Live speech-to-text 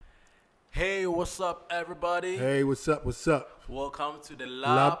Hey, what's up, everybody? Hey, what's up? What's up? Welcome to the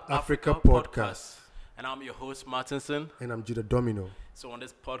Lab Lab Africa Africa podcast. And I'm your host, Martinson. And I'm Judah Domino. So, on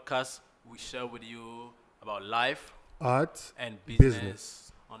this podcast, we share with you about life Art and business.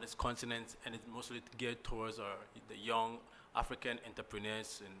 business on this continent, and it's mostly geared towards the young African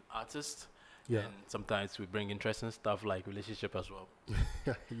entrepreneurs and artists. Yeah. And sometimes we bring interesting stuff like relationship as well.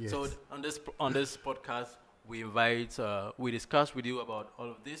 Yes. So on this podcast, we discuss with you about all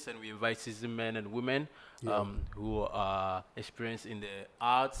of this, and we invite seasoned men and women Yeah. who are experienced in the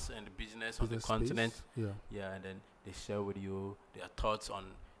arts and the business on the Business continent. space. Yeah. Yeah, and then they share with you their thoughts on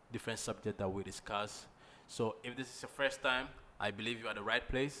different subjects that we discuss. So if this is your first time, I believe you are at the right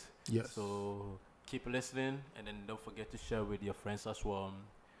place. Yes. So keep listening, and then don't forget to share with your friends as well.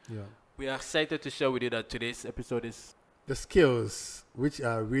 Yeah. We are excited to share with you that today's episode is The skills which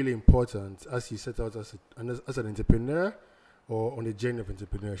are really important as you set out as an entrepreneur or on the journey of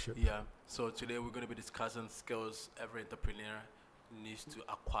entrepreneurship. yeah. So today we're going to be discussing skills every entrepreneur needs to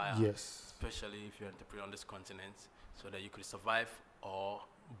acquire, Yes. especially if you're an entrepreneur on this continent, so that you could survive or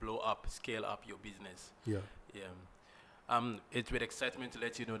blow up, scale up your business. Yeah. Yeah. It's with excitement to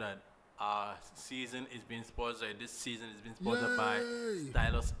let you know that our season is being sponsored. This season is being sponsored by Yay!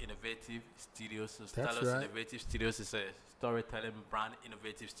 Stylus Innovative Studios. So That's Stylus right. Innovative Studios is a storytelling brand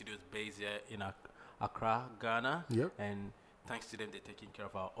innovative studios based here in Accra, Ghana. Yep. And thanks to them, they're taking care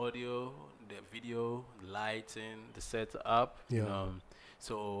of our audio, the video, lighting, the setup. Yeah.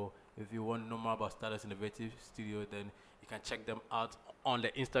 So if you want to know more about Stylus Innovative Studio, then you can check them out on the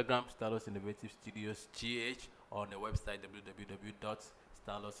Instagram, Stylus Innovative Studios GH, or on the website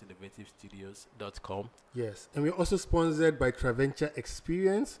www.stylusinnovativestudios.com. Yes. And we're also sponsored by Traventure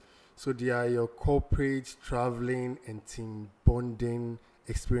Experience. So they are your corporate traveling and team bonding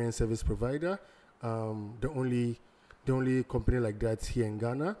experience service provider. The only company like that here in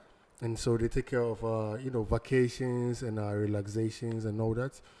Ghana. And so they take care of vacations and relaxations and all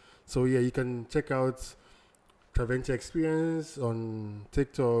that. So yeah, you can check out Traventure Experience on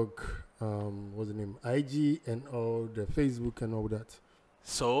TikTok, what's the name? IG and all the Facebook and all that.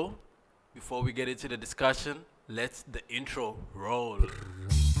 So before we get into the discussion, let's the intro roll.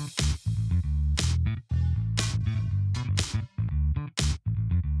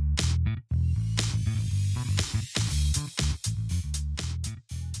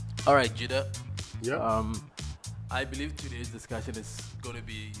 All right, Judah. Yeah. I believe today's discussion is going to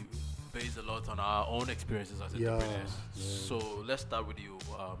be based a lot on our own experiences as Yeah, entrepreneurs. yeah. So let's start with you.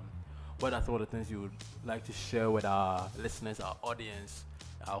 What are some of the things you would like to share with our listeners, our audience,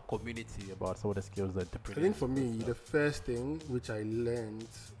 our community about some of the skills that I entrepreneurs? think for me, the first thing which I learned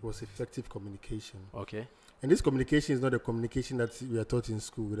was effective communication. Okay. And this communication is not the communication that we are taught in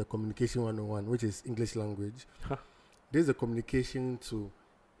school, the communication 101, which is English language. This is a communication to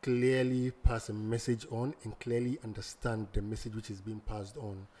clearly pass a message on and clearly understand the message which is being passed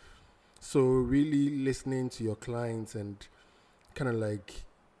on. So really listening to your clients and kind of like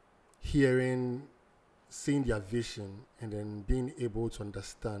seeing their vision and then being able to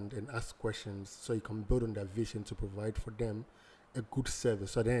understand and ask questions so you can build on their vision to provide for them a good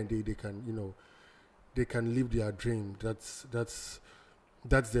service. So at the end of the day, they can live their dream. That's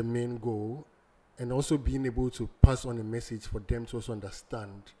the main goal. And also being able to pass on a message for them to also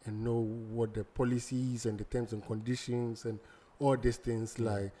understand and know what the policies and the terms and conditions and all these things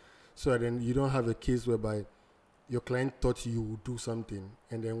like. So then you don't have a case whereby your client thought you would do something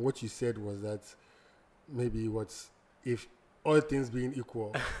and then what you said was that maybe if all things being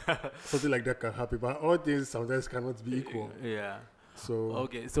equal, something like that can happen. But all things sometimes cannot be equal. Yeah. So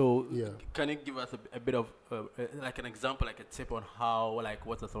Okay, so yeah. can you give us a bit of like an example, like a tip on how, like,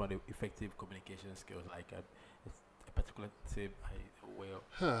 what are some of the effective communication skills, like a particular tip?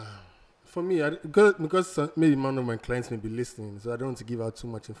 For me, because maybe one of my clients may be listening, so I don't want to give out too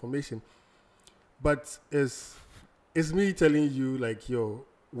much information. But it's me telling you, like, yo,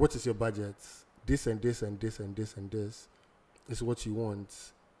 what is your budget? This and this and this and this and this is what you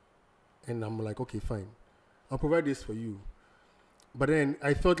want. And I'm like, okay, fine. I'll provide this for you. But then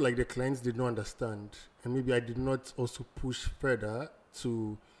I felt like the clients did not understand. And maybe I did not also push further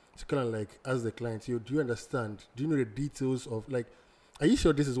to kind of like ask the client, yo, do you understand? Do you know the details of, like, are you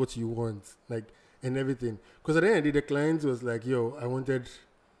sure this is what you want? Like, and everything. Because at the end of the day, the client was like, yo, I wanted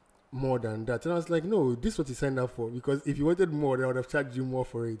more than that. And I was like, no, this is what you signed up for. Because if you wanted more, they would have charged you more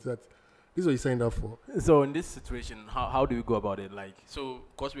for it. This is what you signed up for. So in this situation, how do you go about it? Like, so,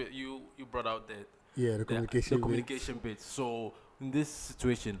 because you brought out the communication bit. So in this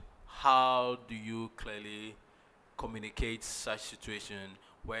situation, how do you clearly communicate such situation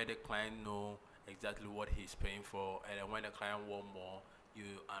where the client know exactly what he's paying for, and then when the client want more, you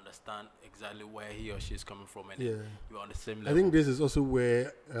understand exactly where he or she is coming from, and Yeah. then you're on the same I level. think this is also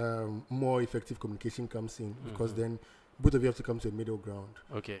where more effective communication comes in, because then both of you have to come to a middle ground.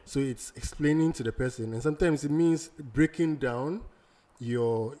 Okay. So it's explaining to the person, and sometimes it means breaking down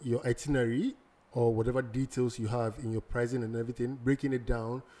your itinerary or whatever details you have in your pricing and everything, breaking it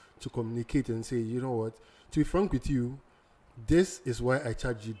down to communicate and say, you know what, to be frank with you, this is why I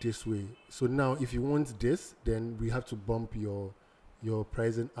charge you this way. So now if you want this, then we have to bump your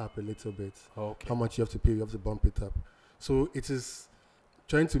pricing up a little bit. Okay. How much you have to pay, you have to bump it up. So it is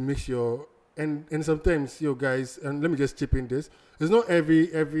trying to make sure, and sometimes, guys, and let me just chip in this, it's not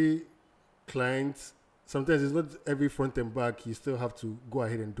every client, sometimes it's not every front and back you still have to go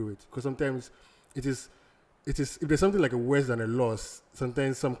ahead and do it, because sometimes it is if there's something like a worse than a loss,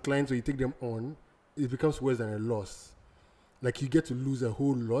 sometimes some clients, when you take them on, it becomes worse than a loss. Like you get to lose a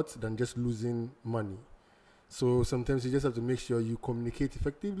whole lot than just losing money. So sometimes you just have to make sure you communicate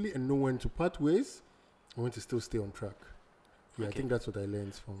effectively and know when to part ways and when to still stay on track. Yeah, Okay. I think that's what I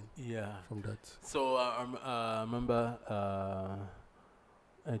learned from that. So I remember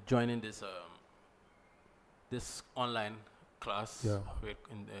joining this online class with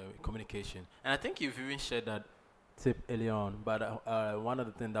communication, and I think you've even shared that tip earlier on. But one of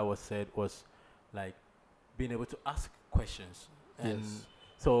the things that was said was like being able to ask questions. And Yes.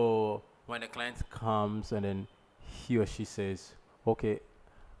 so when a client comes and then he or she says, "Okay,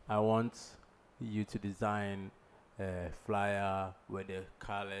 I want you to design a flyer with the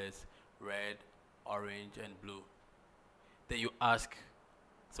colors red, orange, and blue," then you ask.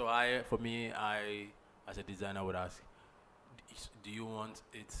 So for me, as a designer would ask, do you want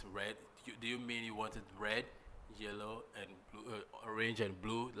it red? Do you mean you want it red, yellow, and blue, orange and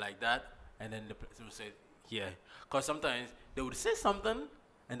blue like that? And then the person will say, yeah. Because sometimes they would say something,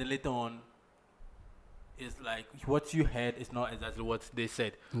 and then later on, it's like what you heard is not exactly what they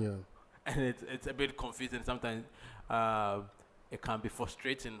said. Yeah. And it's a bit confusing. Sometimes it can be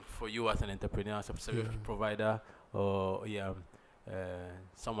frustrating for you as an entrepreneur, as a service provider, or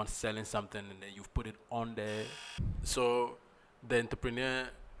someone selling something and then you've put it on there. So the entrepreneur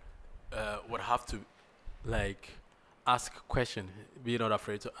would have to like ask questions, be not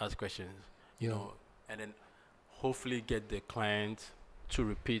afraid to ask questions, you know, and then hopefully get the client to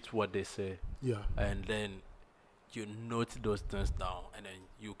repeat what they say. Yeah. And then you note those things down, and then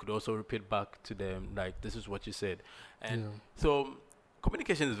you could also repeat back to them like, this is what you said. And so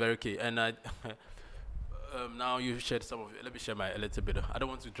communication is very key. And I now you shared some of it. Let me share a little bit. I don't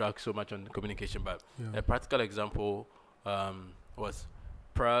want to drag so much on communication, but a practical example was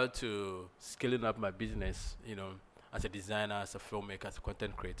prior to scaling up my business, you know, as a designer, as a filmmaker, as a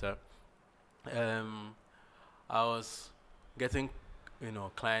content creator. I was getting, you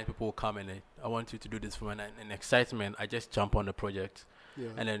know, client people will come and I want you to do this for me. And in excitement, I just jump on the project. Yeah.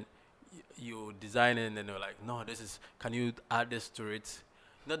 And then you design it and then they're like, no, can you add this to it?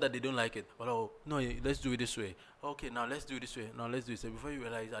 Not that they don't like it, but no, let's do it this way. Okay, now let's do it this way. Now let's do it. So before you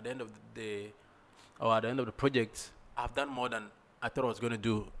realize, at the end of the day, or at the end of the project, I've done more than I thought I was going to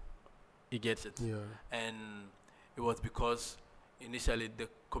do. He gets it. Yeah. And it was because initially the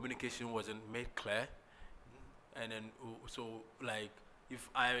communication wasn't made clear. And then, so like, if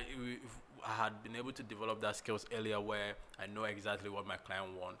I had been able to develop that skills earlier where I know exactly what my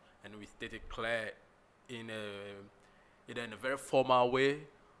client wants, and we stated clear either in a very formal way,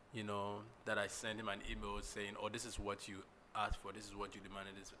 you know, that I send him an email saying, oh, this is what you asked for, this is what you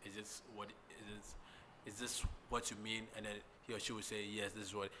demanded, is this what you mean? And then he or she will say, yes, this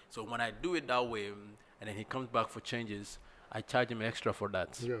is what. So when I do it that way, and then he comes back for changes, I charge him extra for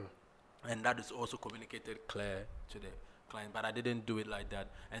that. Yeah. And that is also communicated clear to the client, but I didn't do it like that.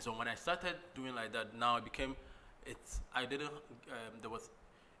 And so when I started doing like that, now it became, it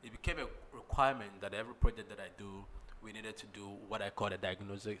became a requirement that every project that I do, we needed to do what I call a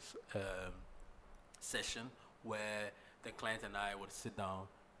diagnosis session, where the client and I would sit down,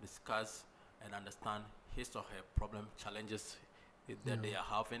 discuss, and understand his or her problem, challenges that they are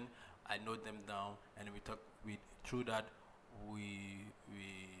having. I note them down, and we talk. Through that, we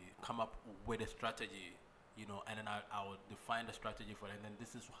come up with a strategy, you know, and then I will define the strategy for it, and then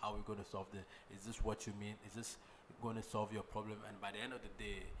this is how we're going to solve is this what you mean? Is this going to solve your problem? And by the end of the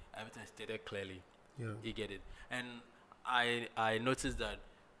day, everything is stated clearly. Yeah. You get it. And I noticed that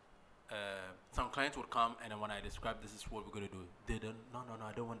some clients would come, and then when I describe this is what we're going to do, they don't, no,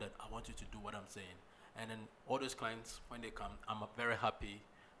 I don't want that. I want you to do what I'm saying. And then all those clients, when they come, I'm very happy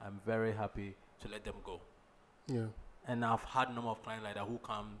to let them go. Yeah. And I've had a number of clients like that who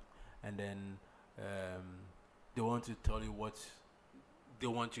come, and then they want to tell you what they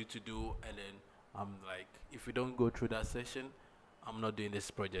want you to do, and then I'm like, if we don't go through that session, I'm not doing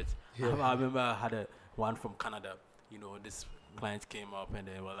this project. Yeah. I remember I had one from Canada. You know, this client came up and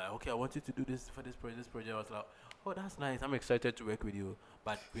they were like, okay, I want you to do this for this project. This project. I was like, oh, that's nice. I'm excited to work with you,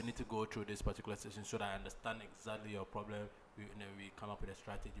 but we need to go through this particular session so that I understand exactly your problem. And then we come up with a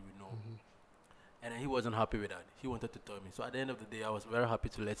strategy. We know. And then he wasn't happy with that. He wanted to tell me. So at the end of the day, I was very happy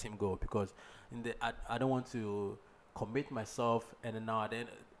to let him go because I don't want to commit myself. And then now then,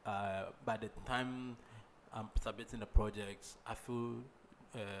 by the time I'm submitting the projects, I feel,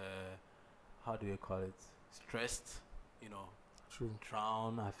 how do you call it, stressed, you know, True.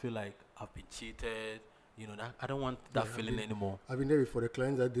 drowned. I feel like I've been cheated. You know, that I don't want that feeling anymore. I've been there before. The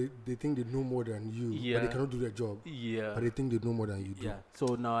clients that they think they know more than you, but they cannot do their job. Yeah. But they think they know more than you do. Yeah.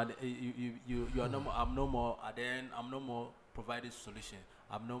 So now you are no more. I'm no more. Then I'm no more providing solution.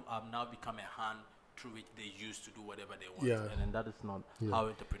 I'm now become a hand through which they use to do whatever they want. Yeah. And then that is not how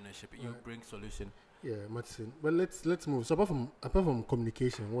entrepreneurship. You bring solution. Yeah, Martin. But let's move. So apart from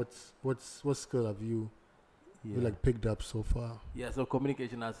communication, what skill have you like picked up so far? Yeah. So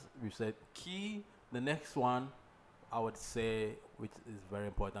communication, as we said, key. The next one, I would say, which is very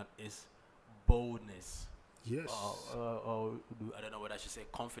important, is boldness. Yes. Or I don't know what I should say,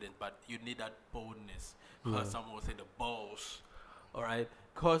 confident, but you need that boldness. Some will say the balls. All right.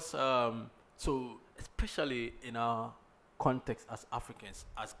 Because, so especially in our context as Africans,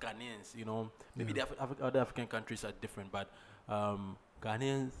 as Ghanaians, you know, maybe the other African countries are different, but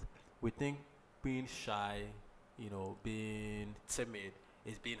Ghanaians, we think being shy, you know, being timid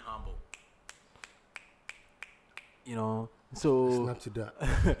is being humble. You know, so It's not to that.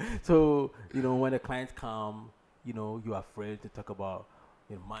 so you know, when the clients come, you know, you're afraid to talk about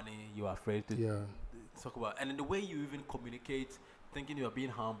your money. You're afraid to talk about, and in the way you even communicate, thinking you're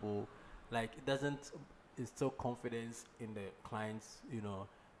being humble, like it doesn't instill confidence in the clients, you know,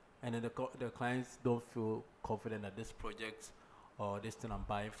 and then the clients don't feel confident that this project or this thing I'm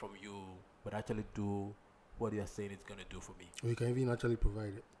buying from you would actually do what you're saying it's gonna do for me. Or you can even actually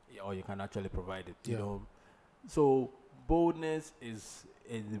provide it. Yeah, or you can actually provide it. You know. So boldness is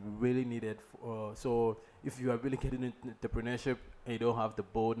really needed. So if you are really getting into entrepreneurship and you don't have the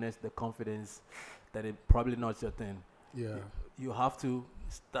boldness, the confidence, then it probably not your thing. Yeah. You have to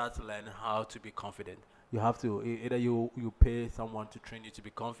start learning how to be confident. You have to either you pay someone to train you to be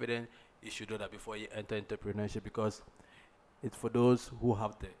confident. You should do that before you enter entrepreneurship because it's for those who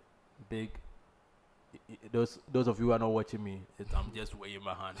have the big. Those of you who are not watching me, I'm just waving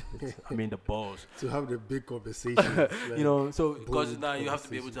my hand. I mean the balls. To have the big conversation. Like you know, so because now you have to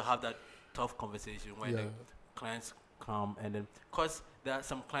be able to have that tough conversation when the clients come and then, because there are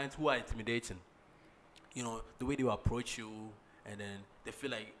some clients who are intimidating. You know, the way they will approach you and then they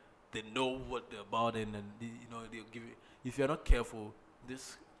feel like they know what they're about and then, you know, they'll give you, if you're not careful,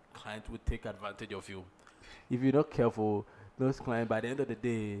 this client will take advantage of you. If you're not careful, those clients, by the end of the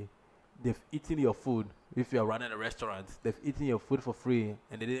day, they've eaten your food. If you're running a restaurant, they've eaten your food for free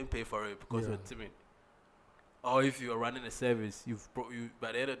and they didn't pay for it because you're timid. Or if you're running a service,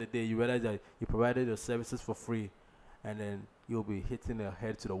 by the end of the day, you realize that you provided your services for free and then you'll be hitting your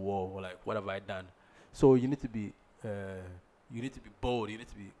head to the wall or like, what have I done? So you need to be bold, you need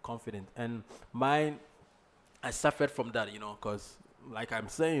to be confident. And mine, I suffered from that, you know, because like I'm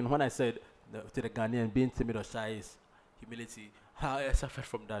saying, when I said to the Ghanaian, being timid or shy is humility, I suffered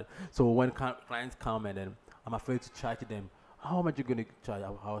from that. So when clients come and then I'm afraid to charge them, how much are you going to charge? I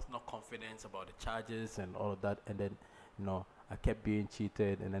was not confident about the charges and all of that. And then, you know, I kept being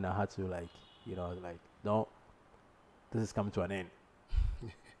cheated. And then I had to like, you know, like, no, this is coming to an end.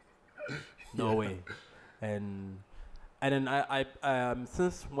 No way. And then I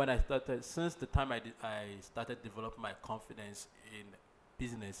since the time I started developing my confidence in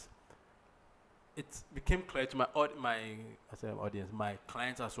business, it became clear to my audience, my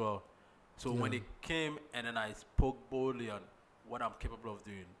clients as well. So when they came and then I spoke boldly on what I'm capable of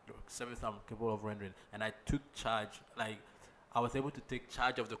doing, the service I'm capable of rendering, and I took charge, like I was able to take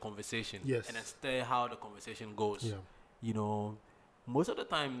charge of the conversation and then steer how the conversation goes. Yeah. You know, most of the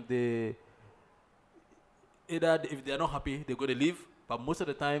time either if they're not happy, they're going to leave, but most of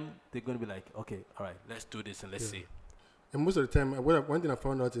the time they're going to be like, okay, all right, let's do this and let's see. And most of the time, one thing I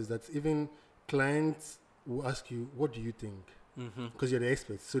found out is that even clients will ask you, what do you think? Because you're the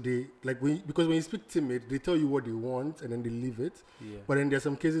expert. So they, like, because when you speak timid, they tell you what they want and then they leave it. Yeah. But then there's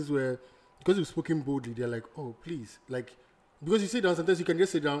some cases where, because you've spoken boldly, they're like, oh, please. Like, because you sit down, sometimes you can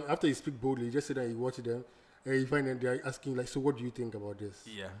just sit down, after you speak boldly, you just sit down, you watch them, and you find that they're asking, like, so what do you think about this?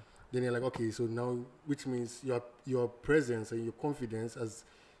 Yeah. Then you're like, okay, so now, which means your presence and your confidence has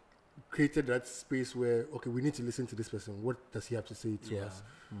created that space where, okay, we need to listen to this person. What does he have to say to us?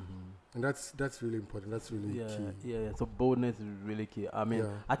 And that's really important. That's really key. Yeah. So boldness is really key. I mean,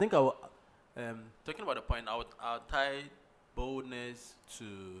 Yeah. I think I will, talking about the point, I'll tie boldness to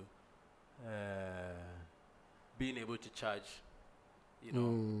being able to charge. You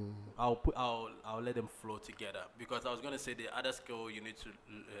know, I'll let them flow together, because I was gonna say the other skill you need to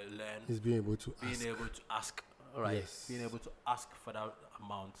learn Is being able to being ask. able to ask, right? Yes. Being able to ask for that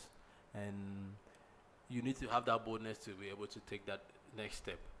amount, and you need to have that boldness to be able to take that next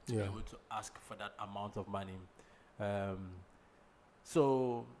step, to be Yeah. able to ask for that amount of money.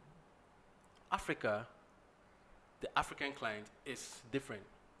 So Africa, the African client is different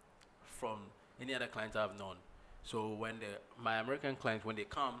from any other client I've known. So when my American clients, when they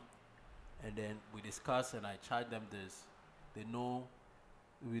come and then we discuss and I charge them this, they know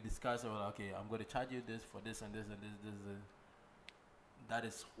we discuss, well, okay, I'm going to charge you this for this and this and this. That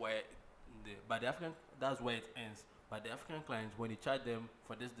is where that's where it ends. But the African clients, when you charge them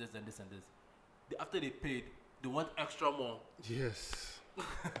for this, this and this and this, after they paid, they want extra more. Yes.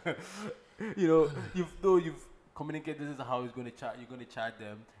 You know, you've communicated this is how you're going to charge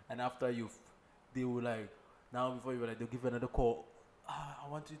them, and after they will like, now before you were like, they'll give you another call. I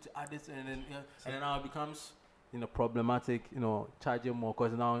want you to add this, and then and then now it becomes problematic. Charging more,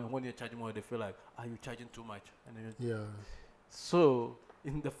 because now when you're charging more, they feel like, are you charging too much? And then Yeah. so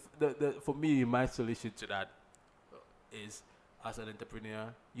in the for me, my solution to that is, as an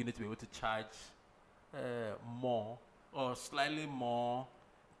entrepreneur, you need to be able to charge more or slightly more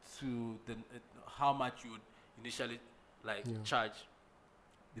to the how much you would initially charge,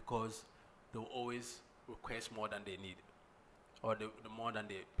 because they'll always request more than they need, or the more than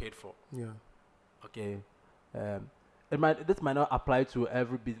they paid for. Yeah. Okay. This might not apply to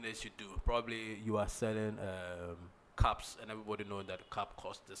every business you do. Probably you are selling cups, and everybody knows that a cup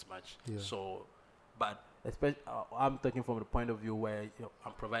costs this much. Yeah. So, but especially I'm talking from the point of view where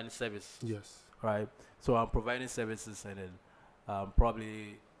I'm providing service. Yes. Right. So I'm providing services, and then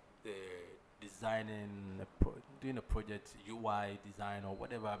probably designing, doing a project, UI design or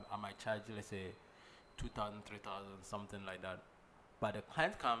whatever. I might charge, let's say, 2,000, 3,000, something like that. But the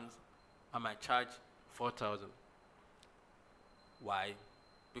client comes, I might charge 4,000. Why?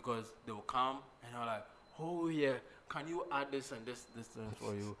 Because they will come and they're like, oh yeah, can you add this and this thing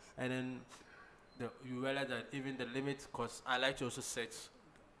for you? And then you realize that even the limit, because I like to also set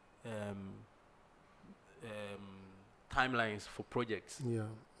timelines for projects. Yeah,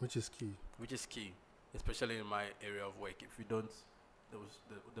 which is key. Which is key, especially in my area of work. If you don't,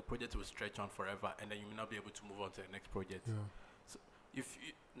 the project will stretch on forever, and then you may not be able to move on to the next project. Yeah. So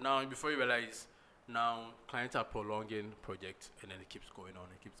now, before you realize, now clients are prolonging projects, and then it keeps going on,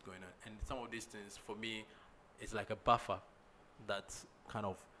 and some of these things for me, it's like a buffer. That's kind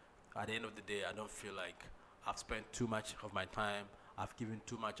of, at the end of the day, I don't feel like I've spent too much of my time. I've given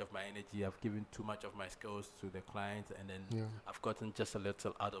too much of my energy. I've given too much of my skills to the client, and then I've gotten just a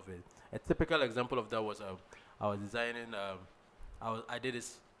little out of it. A typical example of that was I was designing. I did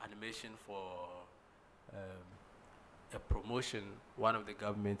this animation for a promotion one of the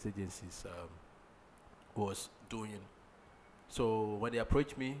government agencies was doing. So when they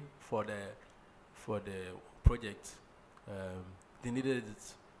approached me for the project, they needed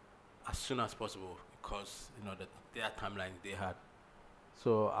it as soon as possible, because their timeline they had.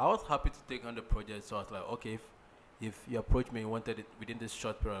 So I was happy to take on the project. So I was like, okay, if you approach me and wanted it within this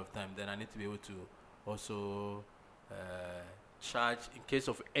short period of time, then I need to be able to also charge in case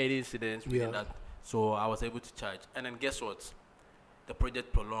of any incidents within that. So I was able to charge. And then guess what? The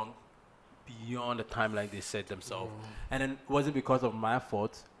project prolonged beyond the timeline they set themselves. And then it wasn't because of my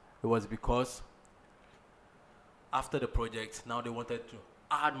fault. It was because after the project, now they wanted to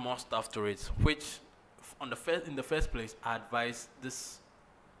add more stuff to it, which in the first place, I advised this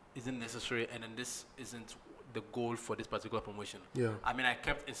isn't necessary, and then this isn't the goal for this particular promotion. Yeah. I mean, I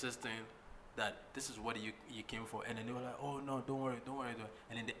kept insisting that this is what you came for, and then they were like, oh no, don't worry,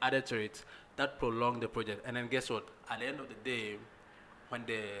 and then they added to it. That prolonged the project. And then guess what? At the end of the day, when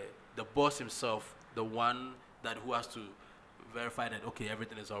the boss himself, the one who has to verify that okay,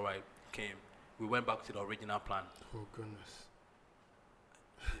 everything is all right, came, we went back to the original plan. Oh goodness.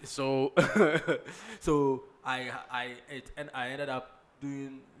 So I ended up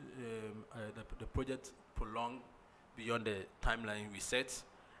doing the project prolonged beyond the timeline we set,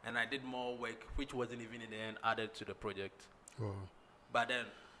 and I did more work which wasn't even in the end added to the project. Oh. But then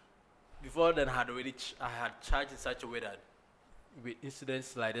before then I had charged in such a way that with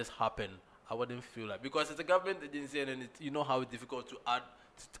incidents like this happen, I wouldn't feel like, because it's a government agency, and then you know how it's difficult to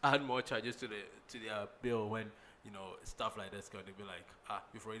add more charges to their bill when stuff like that's going to be like,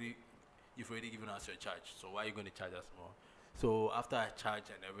 you've already given us your charge, so why are you going to charge us more? So after I charge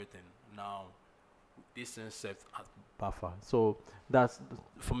and everything, now this thing serves as buffer. So that's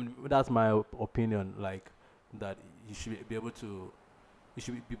my opinion. Like that, you should be able to, you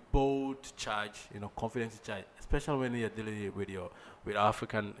should be bold to charge, confident to charge, especially when you're dealing with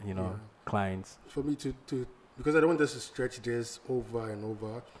African, clients. For me to because I don't want us to stretch this over and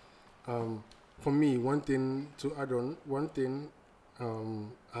over. For me, one thing to add on,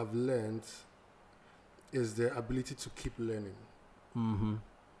 I've learned is the ability to keep learning. Mm-hmm.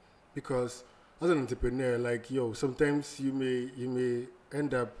 Because as an entrepreneur, like sometimes you may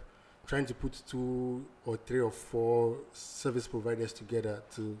end up trying to put 2 or 3 or 4 service providers together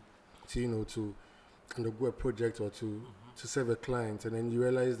to undergo a project or to serve a client, and then you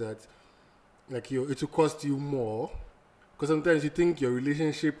realize that like it will cost you more, because sometimes you think your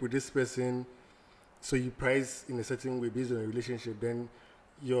relationship with this person, so you price in a certain way based on a relationship, then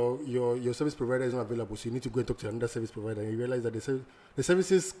your service provider is not available, so you need to go and talk to another service provider, and you realize that the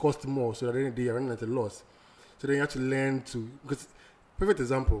services cost more, so at the end of the day you're running at a loss. So then you have to learn to, because perfect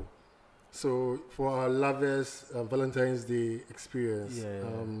example, so for our lovers Valentine's Day experience,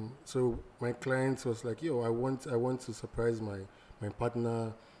 so my client was like, I want to surprise my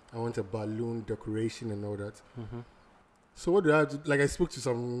partner, I want a balloon decoration and all that. Mm-hmm. So what do I have to, like, I spoke to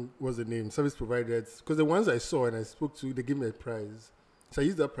some, what's the name, service providers, because the ones I saw and I spoke to, they gave me a price. So I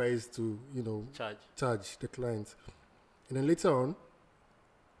used that price to, charge the client. And then later on,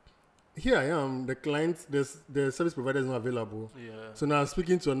 here I am, the client, the service provider is not available. Yeah. So now I'm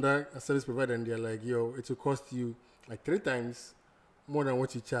speaking to another service provider and they're like, it will cost you like 3 times more than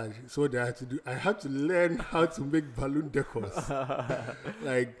what you charge. So what I had to learn how to make balloon decors.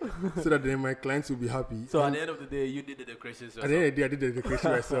 Like, so that then my clients will be happy. So at the end of the day, you did the decorations yourself? At the end of the day, I did the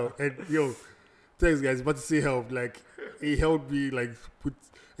decoration myself. And thanks guys, but to say help, like, it helped me like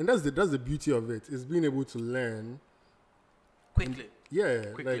and that's the beauty of it, is being able to learn quickly.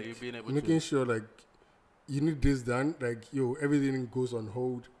 Quickly, like, you've been able making sure like you need this done, like everything goes on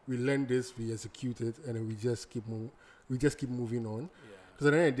hold. We learn this, we execute it, and then we just keep moving on. Because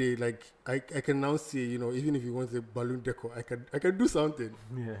at the end of the day, like I can now say, even if you want a balloon decor, I can do something.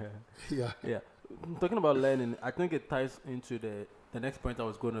 Yeah. Talking about learning, I think it ties into the next point I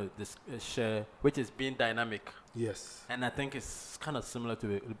was going to share, which is being dynamic. Yes. And I think it's kind of similar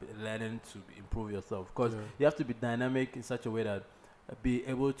to learning to improve yourself, because you have to be dynamic in such a way that be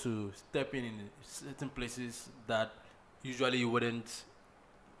able to step in certain places that usually you wouldn't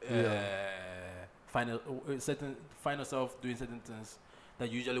find yourself doing certain things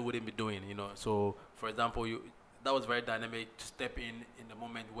that you usually wouldn't be doing. So for example, that was very dynamic to step in the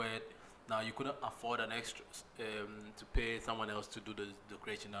moment where now you couldn't afford an extra to pay someone else to do the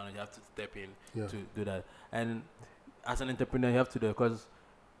decoration. Now you have to step in to do that. And as an entrepreneur, you have to do it, because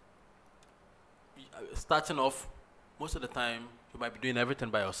starting off, most of the time you might be doing everything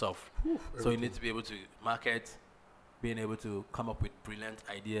by yourself. So you need to be able to market, being able to come up with brilliant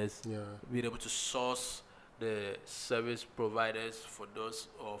ideas, being able to source the service providers for those,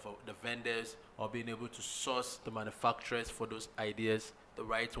 or for the vendors, or being able to source the manufacturers for those ideas, the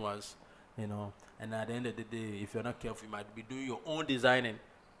right ones, And at the end of the day, if you're not careful, you might be doing your own designing.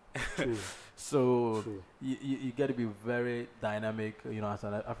 True. So True. You got to be very dynamic, as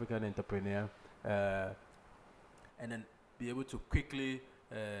an African entrepreneur, and then be able to quickly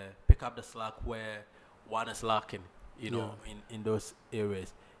pick up the slack where one is lacking, in those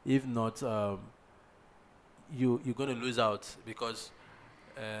areas. If not, you're going to lose out, because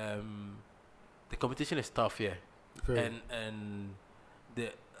the competition is tough here. And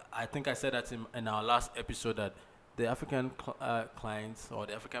I think I said that in our last episode, that the African clients or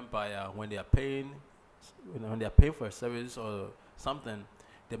the African buyer, when they are paying for a service or something,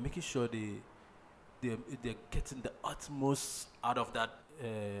 they're making sure they're getting the utmost out of that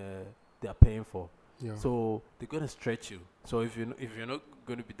they're paying for. So they're gonna stretch you. So if you're not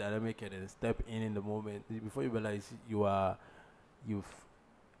going to be dynamic and then step in the moment, before you realize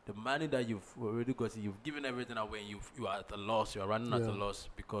the money that you've already got, you've given everything away, and you are at a loss. You are running at a loss,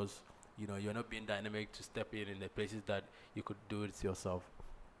 because you're not being dynamic to step in the places that you could do it yourself.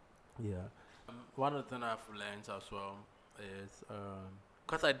 One of the things I've learned as well is,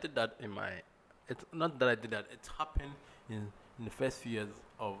 because I did that it's not that I did that, it happened in the first few years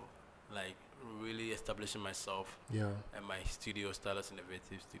of like really establishing myself and my studio, Stylus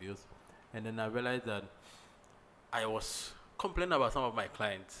Innovative Studios. And then I realized that I was complaining about some of my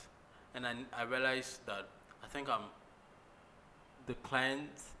clients, and I realized that I think the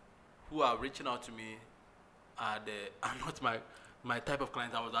clients who are reaching out to me are not my type of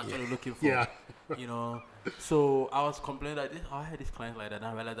clients I was actually looking for. Yeah. You know, so I was complaining that I had these clients like that, and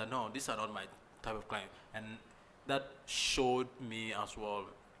I realized that no, these are not my type of client, and that showed me as well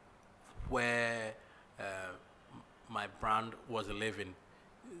where my brand was living.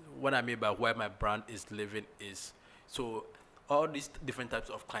 What I mean by where my brand is living is, so all these different types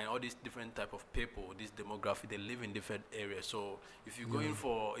of clients, all these different type of people, this demographic, they live in different areas. So if you go in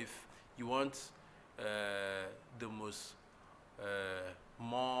for, if you want the most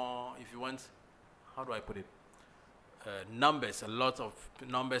more, if you want, how do I put it? Numbers, a lot of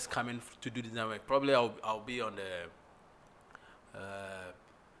numbers coming to do this network. Probably I'll be on the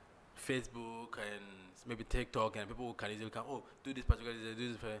Facebook and maybe TikTok, and people can easily come, oh, do this particular, do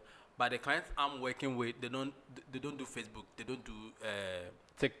this. But the clients I'm working with, they don't do Facebook, they don't do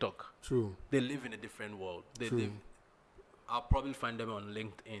TikTok. True. They live in a different world. They True. live. I'll probably find them on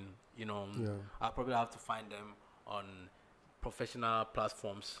LinkedIn. You know, I'll probably have to find them on professional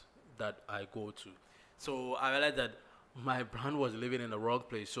platforms that I go to. So I realized that my brand was living in the wrong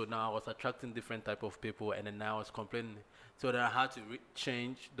place. So now I was attracting different type of people, and then now I was complaining. So then I had to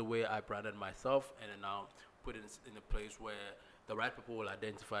change the way I branded myself, and then now put it in a place where the right people will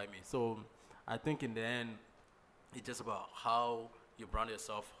identify me. So I think in the end, it's just about how you brand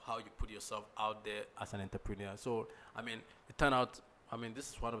yourself, how you put yourself out there as an entrepreneur. So I mean, it turned out, I mean, this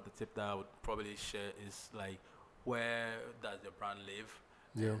is one of the tips that I would probably share is like, where does your brand live?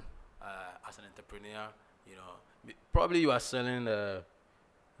 Yeah. As an entrepreneur, you know, probably you are selling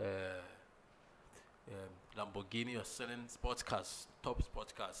Lamborghini, you're selling sports cars, top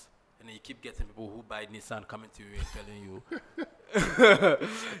sports cars, and then you keep getting people who buy Nissan coming to you and telling you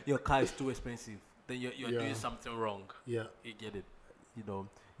your car is too expensive. Then you're doing something wrong. Yeah. You get it. You know,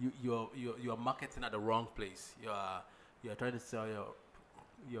 you're marketing at the wrong place. You're trying to sell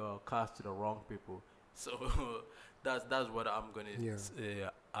your cars to the wrong people. So that's what I'm gonna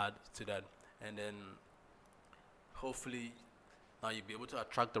add to that, and then hopefully now you'll be able to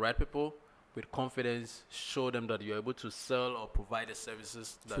attract the right people with confidence, show them that you're able to sell or provide the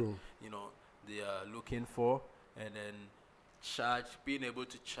services that you know they are looking for, and then charge, being able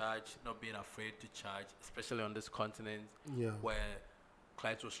to charge, not being afraid to charge, especially on this continent where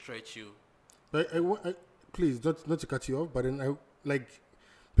clients will stretch you. But I please not to cut you off, but then I like.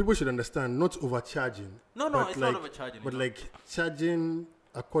 People should understand, not overcharging. No, it's not overcharging. But like charging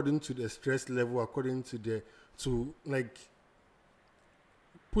according to the stress level, according to like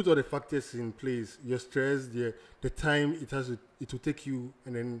put all the factors in place. Your stress, the time it will take you,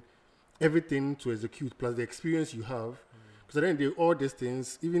 and then everything to execute, plus the experience you have. Because then all these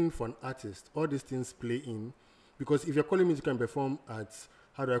things, even for an artist, all these things play in. Because if you're calling me to come perform at,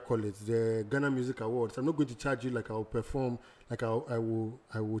 how do I call it, the Ghana Music Awards, I'm not going to charge you like I'll perform, like I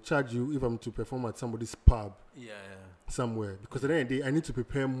will charge you if I'm to perform at somebody's pub somewhere. Because at the end of the day, I need to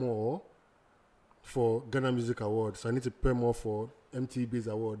prepare more for Ghana Music Awards. So I need to prepare more for MTV's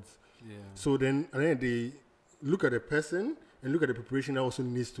awards. Yeah. So then at the end of the day, look at the person and look at the preparation that also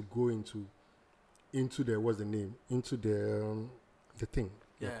needs to go into the, what's the name? Into the thing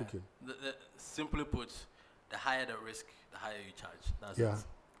you're cooking. Simply put, the higher the risk, the higher you charge. That's it.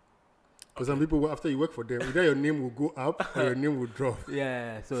 Because some people, after you work for them, either your name will go up or your name will drop.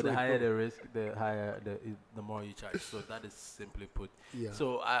 So the higher the risk, the higher the more you charge. So that is simply put. Yeah.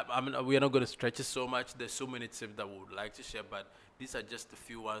 So I mean, we are not going to stretch it so much. There's so many tips that we would like to share, but these are just the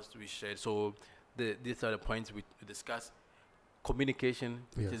few ones we shared. So these are the points we discussed. Communication,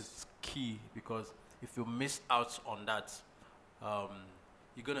 which is key, because if you miss out on that,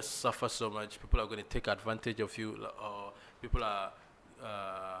 you're going to suffer so much. People are going to take advantage of you, or people are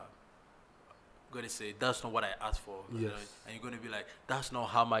going to say, that's not what I asked for. You know? And you're going to be like, that's not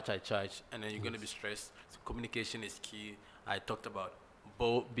how much I charge. And then you're going to be stressed. So communication is key. I talked about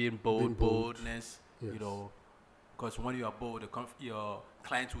being boldness, you know, because when you are bold, your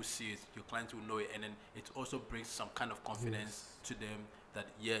clients will see it, your clients will know it, and then it also brings some kind of confidence to them that,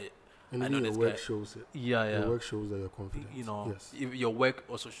 and I know your work shows it. Your work shows that you're confident. You know, if your work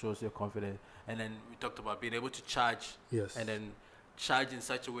also shows you're confident. And then we talked about being able to charge, and then charge in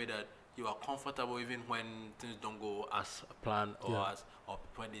such a way that you are comfortable even when things don't go as planned or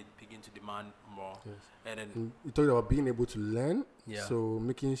when they begin to demand more. And then you talked about being able to learn. So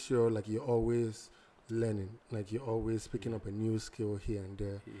making sure like you're always learning, like you're always picking up a new skill here and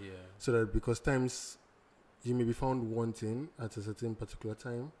there. So that because times you may be found wanting at a certain particular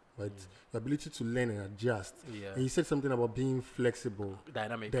time, but the ability to learn and adjust. And you said something about being flexible,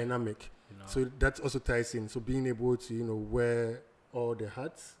 dynamic. You know. So that also ties in. So being able to, you know, wear all the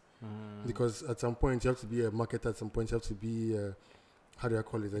hats, because at some point you have to be a marketer. At some point you have to be, how do I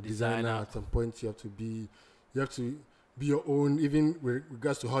call it, a designer. At some point you have to be your own, even with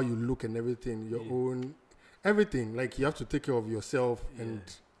regards to how you look and everything, your own everything. Like you have to take care of yourself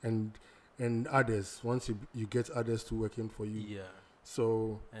and others once you get others to working for you. Yeah.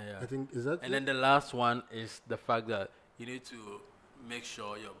 So I think is that. And then the last one is the fact that you need to make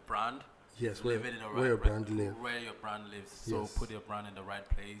sure your brand Yes, living in the where your brand lives. Where your brand lives. So Yes. put your brand in the right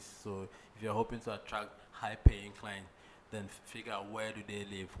place. So if you're hoping to attract high-paying clients, then figure out where do they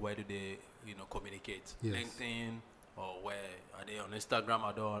live, where do they, communicate. Yes. LinkedIn, or where are they on Instagram?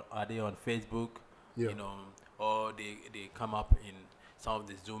 Are they on Facebook? Yeah. Or they come up in some of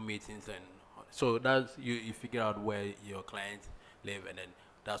the Zoom meetings, and so that's you figure out where your clients live, and then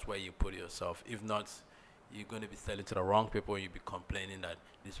that's where you put yourself. If not, you're going to be selling to the wrong people, and you'll be complaining that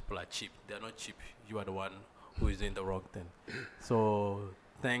these people are cheap. They're not cheap. You are the one who is doing the wrong thing. So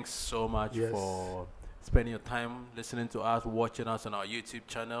thanks so much for spending your time listening to us, watching us on our YouTube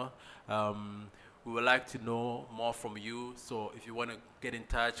channel. We would like to know more from you. So if you want to get in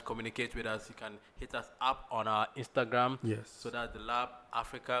touch, communicate with us, you can hit us up on our Instagram. Yes. So that's the Lab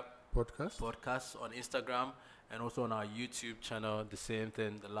Africa podcast on Instagram, and also on our YouTube channel, the same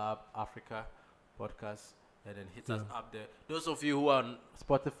thing, the Lab Africa podcast. And then hit us up there. Those of you who are on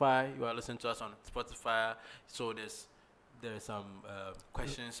Spotify, you are listening to us on Spotify. So there's some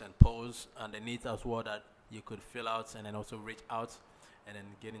questions and polls underneath as well that you could fill out, and then also reach out and then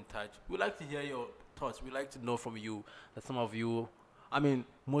get in touch. We'd like to hear your thoughts. We'd like to know from you that some of you,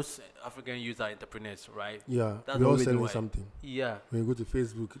 most African youth are entrepreneurs, right? Yeah, that's we're all selling something. Yeah. When you go to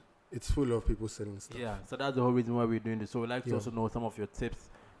Facebook, it's full of people selling stuff. Yeah, so that's the whole reason why we're doing this. So we'd like to also know some of your tips,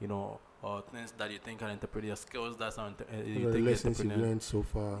 or things that you think are entrepreneurial skills. That's you think lessons you've learned so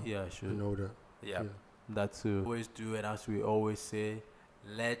far. Yeah, sure. You know that. Yeah. That too. Always do, and as we always say,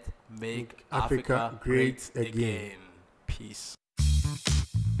 make Africa great again. Peace.